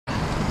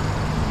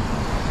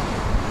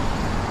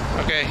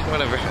Okay,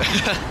 whatever.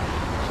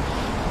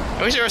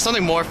 I wish there was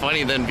something more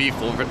funny than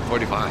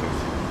V45.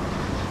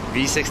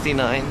 V69?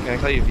 Can I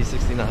call you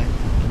V69?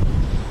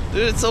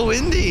 Dude, it's so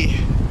windy.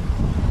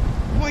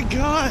 Oh my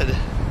god.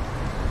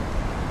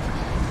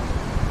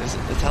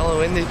 It's hella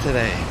windy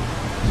today.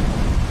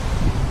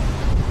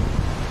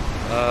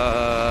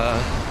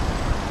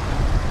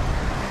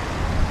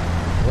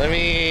 Let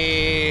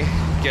me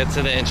get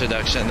to the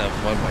introduction of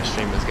what my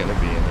stream is gonna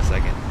be in a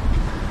second.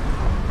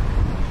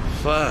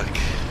 Fuck.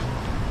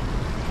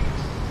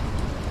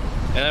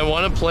 And I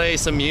want to play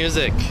some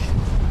music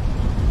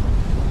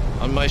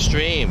on my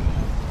stream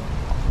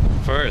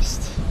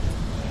first.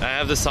 I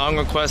have the song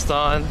request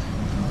on.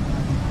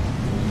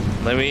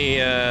 Let me,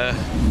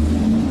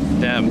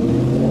 damn.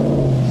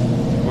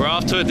 We're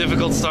off to a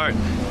difficult start.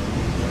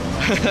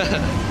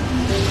 Let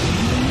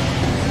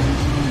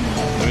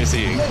me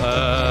see.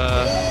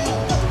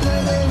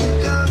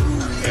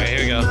 Okay, here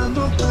we go.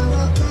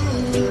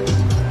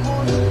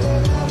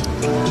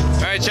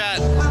 Alright, chat.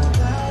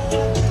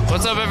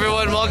 What's up,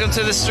 everyone? Welcome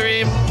to the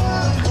stream.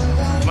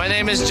 My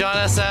name is John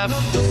SF,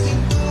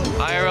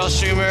 IRL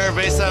streamer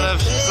based out of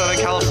Southern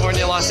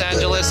California, Los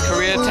Angeles,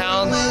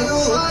 Koreatown.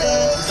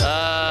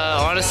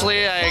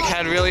 Honestly, I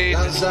had really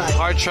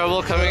hard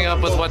trouble coming up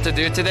with what to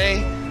do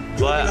today,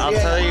 but I'll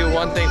tell you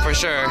one thing for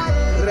sure.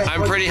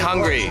 I'm pretty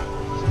hungry.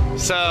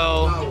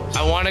 So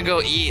I want to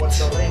go eat.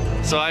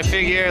 So I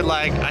figured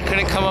like I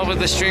couldn't come up with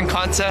the stream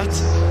concept.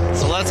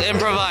 So let's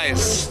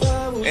improvise.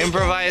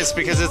 Improvise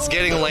because it's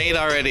getting late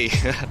already.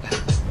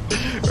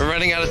 We're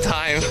running out of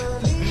time.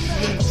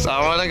 So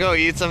I want to go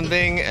eat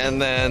something and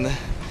then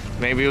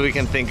maybe we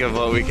can think of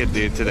what we could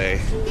do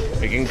today.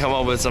 We can come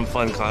up with some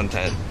fun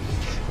content.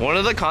 One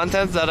of the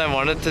contents that I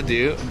wanted to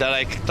do, that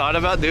I thought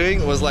about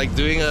doing, was like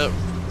doing a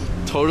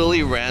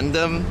totally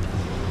random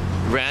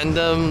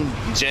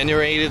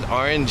generated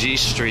RNG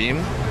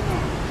stream.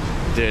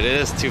 Dude,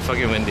 it is too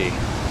fucking windy.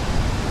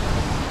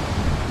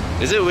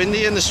 Is it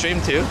windy in the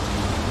stream too?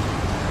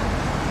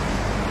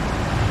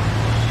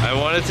 I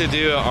wanted to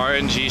do an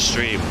RNG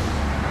stream,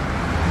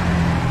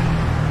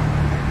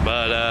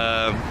 but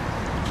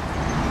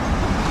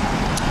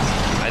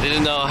I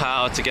didn't know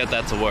how to get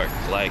that to work.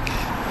 Like,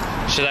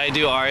 should I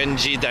do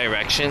RNG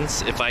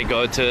directions? If I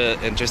go to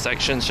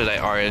intersections, should I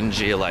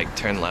RNG like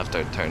turn left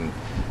or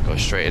go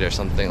straight or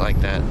something like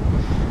that,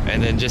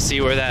 and then just see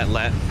where that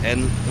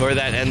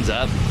ends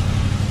up?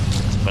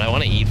 But I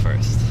want to eat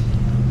first.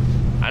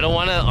 I don't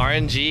want to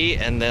RNG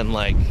and then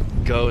like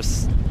go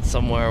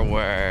somewhere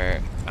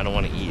where I don't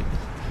want to eat.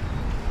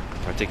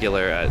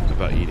 Particular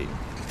about eating.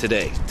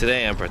 Today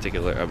I'm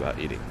particular about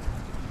eating.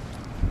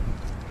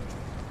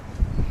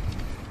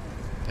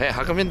 Hey,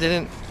 how come it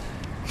didn't?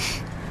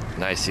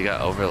 Nice, you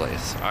got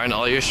overlays. Aren't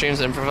all your streams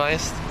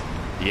improvised?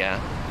 Yeah.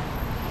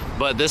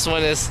 But this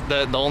one is,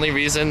 the only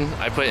reason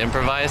I put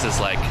improvise is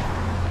like,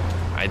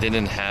 I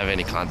didn't have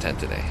any content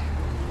today.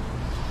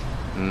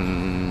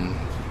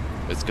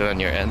 It's good on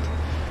your end.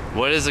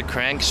 What is a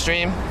crank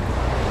stream?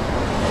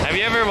 Have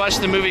you ever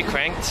watched the movie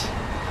Cranked?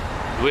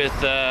 With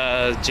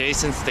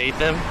Jason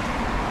Statham?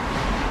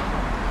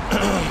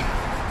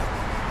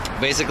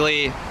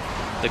 Basically,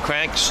 the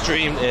crank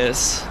stream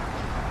is,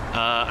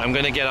 I'm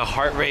gonna get a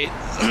heart rate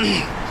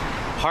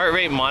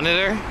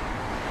monitor,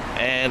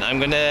 and I'm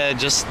gonna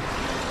just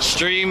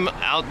stream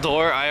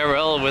outdoor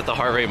IRL with a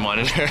heart rate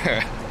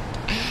monitor.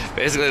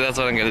 Basically, that's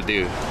what I'm gonna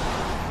do.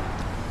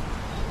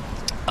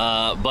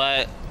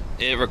 But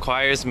it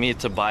requires me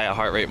to buy a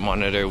heart rate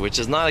monitor, which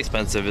is not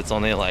expensive. It's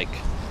only like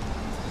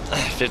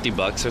 50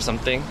 bucks or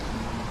something.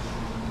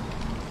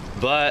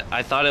 But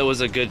I thought it was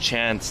a good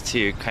chance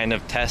to kind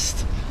of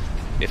test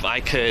if I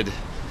could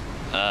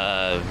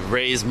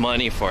raise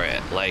money for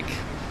it, like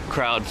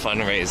crowd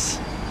fundraise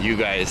you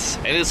guys.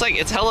 And it's like,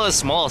 it's hella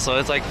small, so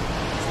it's like,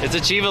 it's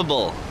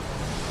achievable.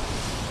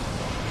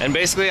 And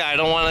basically, I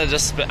don't want to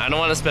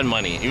spend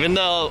money, even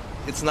though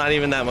it's not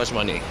even that much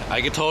money.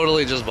 I could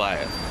totally just buy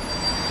it.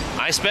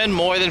 I spend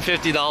more than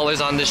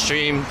 $50 on this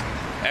stream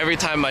every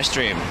time I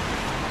stream.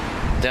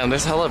 Damn,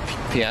 there's hella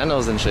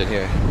pianos and shit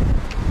here.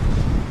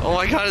 Oh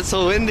my god, it's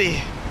so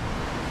windy.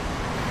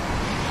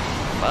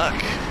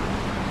 Fuck.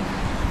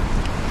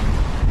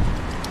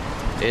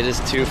 It is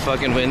too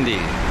fucking windy.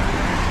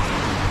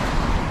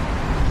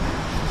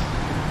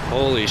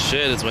 Holy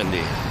shit, it's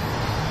windy.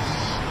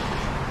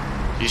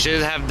 You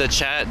should have the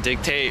chat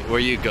dictate where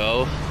you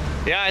go.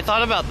 Yeah, I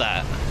thought about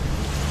that.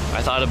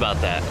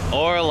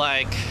 Or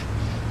like,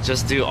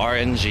 just do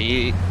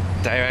RNG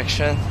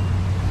direction.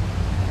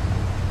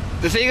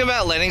 The thing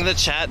about letting the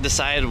chat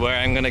decide where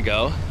I'm gonna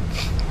go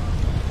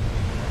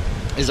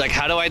is like,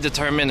 how do I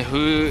determine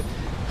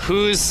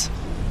who's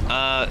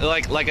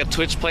like a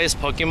Twitch plays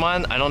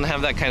Pokemon? I don't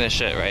have that kind of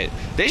shit, right?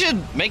 They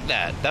should make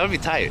that. That would be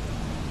tight.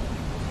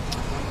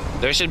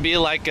 There should be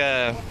like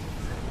a,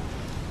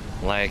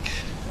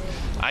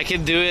 I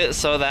could do it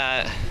so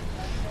that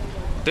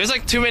there's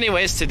like too many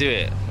ways to do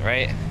it,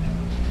 right?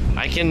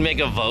 I can make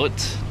a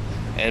vote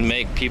and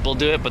make people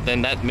do it, but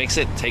then that makes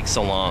it take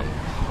so long.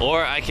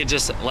 Or I could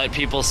just let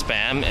people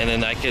spam and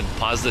then I could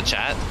pause the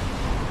chat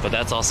but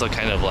that's also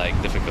kind of like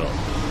difficult.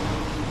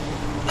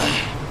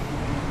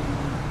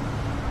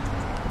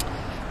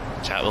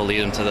 Chat will lead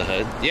him to the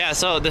hood. Yeah,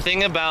 so the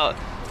thing about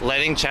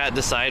letting chat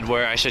decide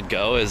where I should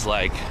go is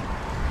like,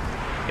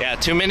 yeah,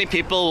 too many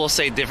people will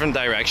say different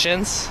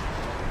directions,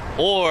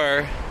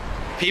 or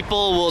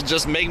people will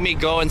just make me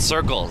go in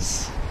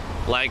circles,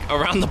 like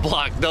around the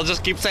block. They'll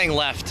just keep saying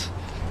left,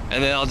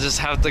 and then I'll just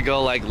have to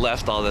go like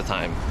left all the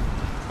time,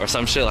 or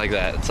some shit like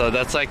that. So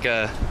that's like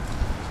the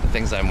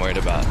things I'm worried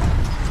about.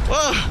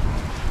 Whoa,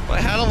 my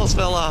hat almost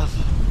fell off.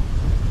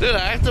 Dude,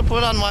 I have to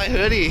put on my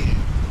hoodie.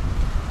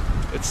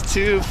 It's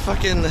too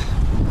fucking...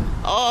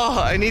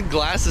 Oh, I need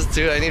glasses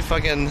too. I need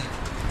fucking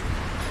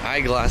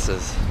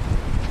eyeglasses.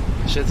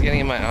 Shit's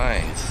getting in my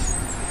eyes.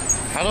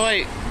 How do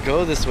I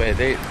go this way?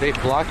 They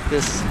blocked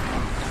this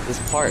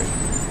part.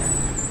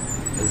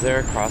 Is there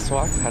a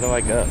crosswalk? How do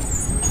I go?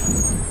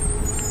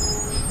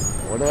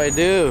 What do I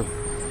do?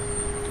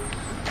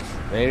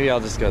 Maybe I'll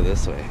just go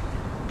this way.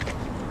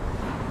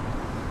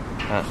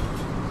 Huh.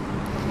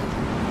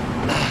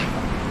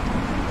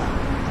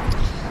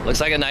 Looks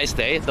like a nice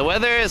day. The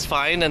weather is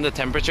fine and the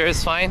temperature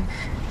is fine,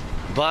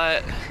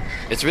 but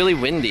it's really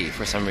windy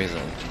for some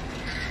reason.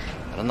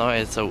 I don't know why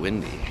it's so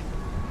windy,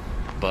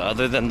 but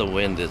other than the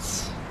wind,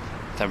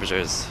 temperature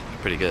is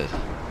pretty good.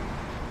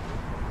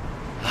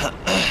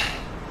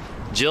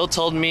 Jill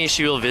told me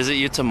she will visit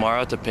you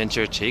tomorrow to pinch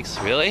your cheeks.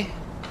 Really?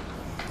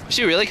 Is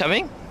she really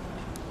coming?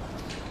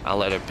 I'll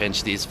let her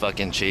pinch these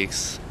fucking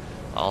cheeks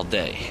all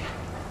day.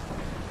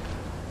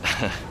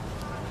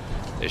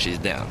 There she's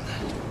down.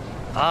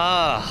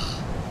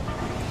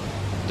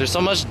 There's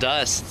so much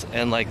dust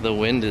and like the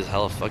wind is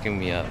hella fucking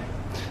me up.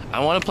 I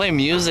want to play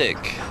music.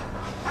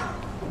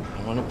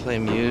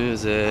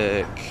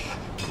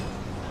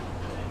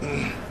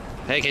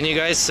 Hey, can you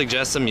guys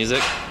suggest some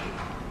music?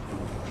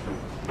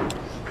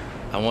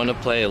 I want to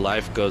play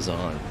Life Goes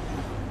On.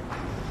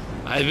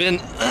 I've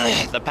been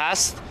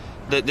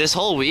this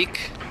whole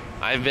week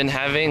I've been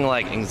having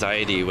like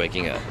anxiety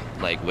waking up,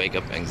 like wake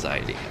up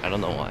anxiety. I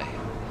don't know why.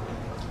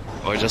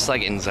 Or just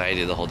like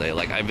anxiety the whole day.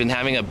 Like I've been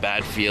having a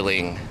bad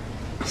feeling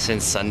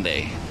since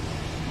Sunday.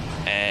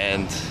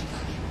 And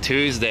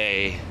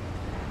Tuesday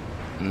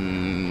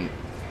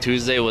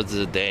was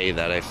the day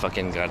that I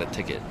fucking got a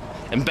ticket.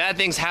 And bad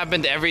things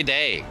happened every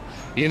day,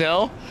 you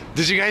know?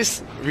 Did you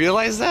guys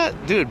realize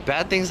that? Dude,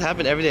 bad things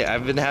happen every day.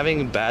 I've been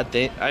having